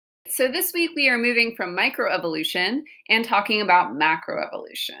So this week we are moving from microevolution and talking about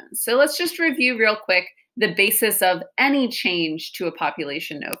macroevolution. So let's just review real quick the basis of any change to a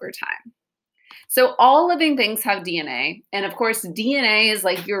population over time. So all living things have DNA, and of course DNA is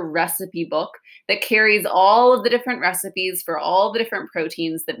like your recipe book that carries all of the different recipes for all the different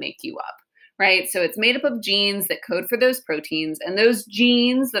proteins that make you up, right? So it's made up of genes that code for those proteins, and those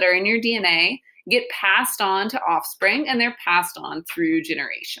genes that are in your DNA get passed on to offspring, and they're passed on through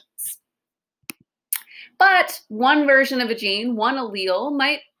generations. But one version of a gene, one allele,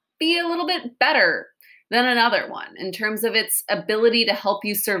 might be a little bit better than another one in terms of its ability to help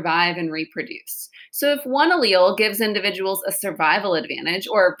you survive and reproduce. So if one allele gives individuals a survival advantage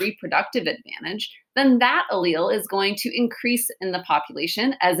or a reproductive advantage, then that allele is going to increase in the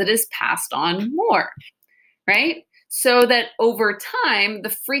population as it is passed on more, right? So that over time, the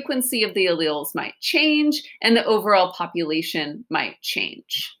frequency of the alleles might change and the overall population might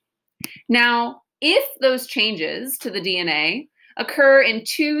change. Now, if those changes to the DNA occur in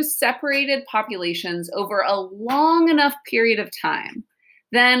two separated populations over a long enough period of time,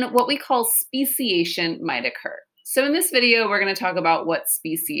 then what we call speciation might occur. So in this video, we're going to talk about what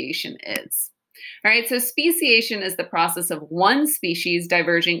speciation is. All right, so speciation is the process of one species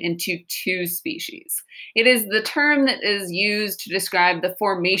diverging into two species. It is the term that is used to describe the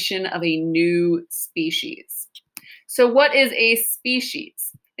formation of a new species. So what is a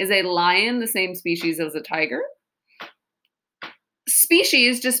species? Is a lion the same species as a tiger?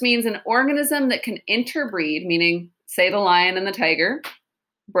 Species just means an organism that can interbreed, meaning, say, the lion and the tiger,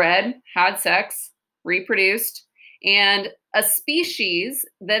 bred, had sex, reproduced, and a species,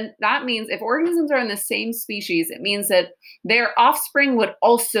 then that means if organisms are in the same species, it means that their offspring would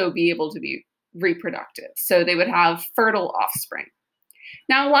also be able to be reproductive. So they would have fertile offspring.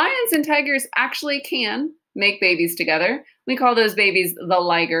 Now, lions and tigers actually can make babies together. We call those babies the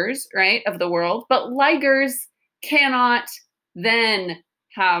ligers, right, of the world. But ligers cannot then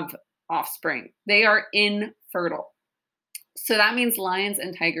have offspring. They are infertile. So that means lions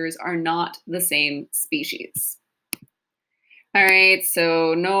and tigers are not the same species. All right,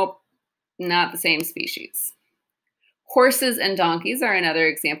 so nope, not the same species. Horses and donkeys are another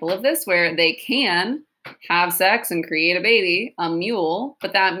example of this, where they can have sex and create a baby, a mule,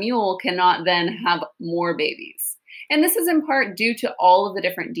 but that mule cannot then have more babies. And this is in part due to all of the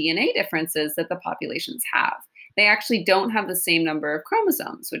different DNA differences that the populations have. They actually don't have the same number of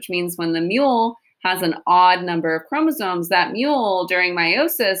chromosomes, which means when the mule has an odd number of chromosomes, that mule during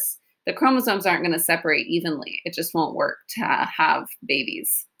meiosis, the chromosomes aren't going to separate evenly. It just won't work to have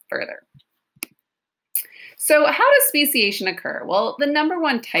babies further. So how does speciation occur? Well, the number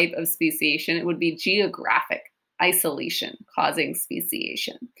one type of speciation, it would be geographic isolation causing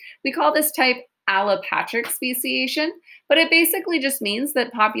speciation. We call this type allopatric speciation, but it basically just means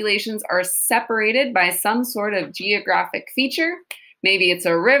that populations are separated by some sort of geographic feature. Maybe it's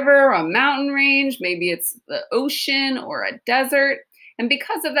a river, a mountain range, maybe it's the ocean or a desert. And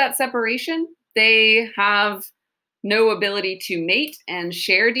because of that separation, they have no ability to mate and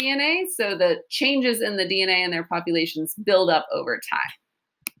share DNA, so the changes in the DNA in their populations build up over time.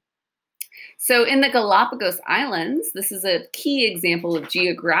 So in the Galapagos Islands, this is a key example of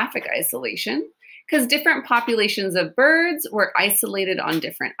geographic isolation, because different populations of birds were isolated on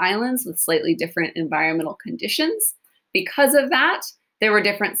different islands with slightly different environmental conditions. Because of that, there were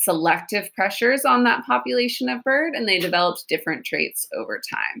different selective pressures on that population of bird, and they developed different traits over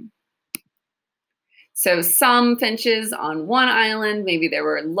time. So some finches on one island, maybe there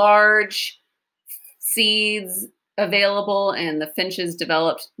were large seeds available and the finches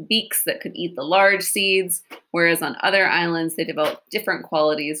developed beaks that could eat the large seeds, whereas on other islands, they developed different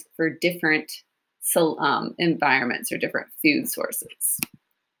qualities for different environments or different food sources.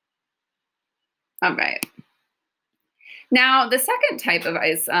 All right. Now, the second type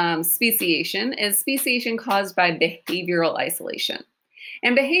of speciation is speciation caused by behavioral isolation.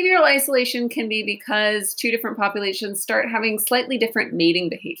 And behavioral isolation can be because two different populations start having slightly different mating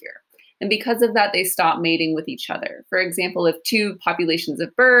behavior. And because of that, they stop mating with each other. For example, if two populations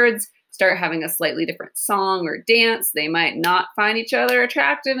of birds start having a slightly different song or dance, they might not find each other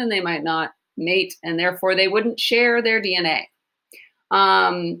attractive and they might not mate, and therefore they wouldn't share their DNA.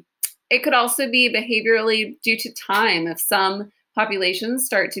 It could also be behaviorally due to time. If some populations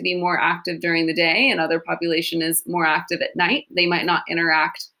start to be more active during the day and other population is more active at night, they might not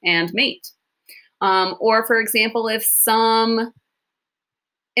interact and mate. Or for example, if some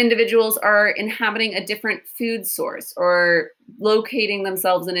individuals are inhabiting a different food source or locating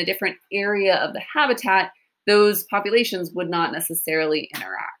themselves in a different area of the habitat, those populations would not necessarily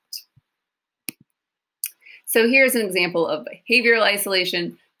interact. So here's an example of behavioral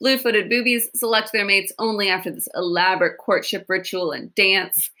isolation. Blue-footed boobies select their mates only after this elaborate courtship ritual and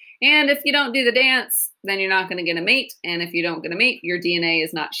dance. And if you don't do the dance, then you're not going to get a mate. And if you don't get a mate, your DNA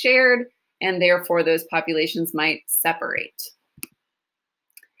is not shared, and therefore those populations might separate.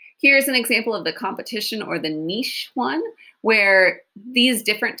 Here's an example of the competition or the niche one, where these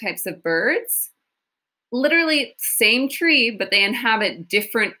different types of birds, literally same tree, but they inhabit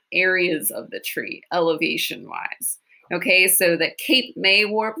different areas of the tree, elevation-wise. Okay, so the Cape May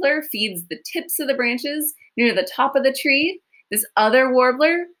warbler feeds the tips of the branches near the top of the tree. This other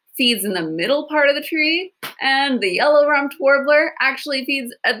warbler feeds in the middle part of the tree, and the yellow-rumped warbler actually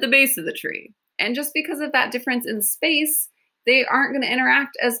feeds at the base of the tree. And just because of that difference in space, they aren't going to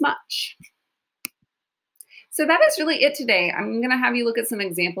interact as much. So that is really it today. I'm going to have you look at some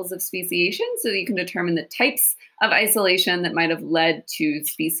examples of speciation so that you can determine the types of isolation that might have led to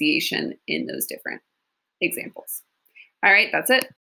speciation in those different examples. All right, that's it.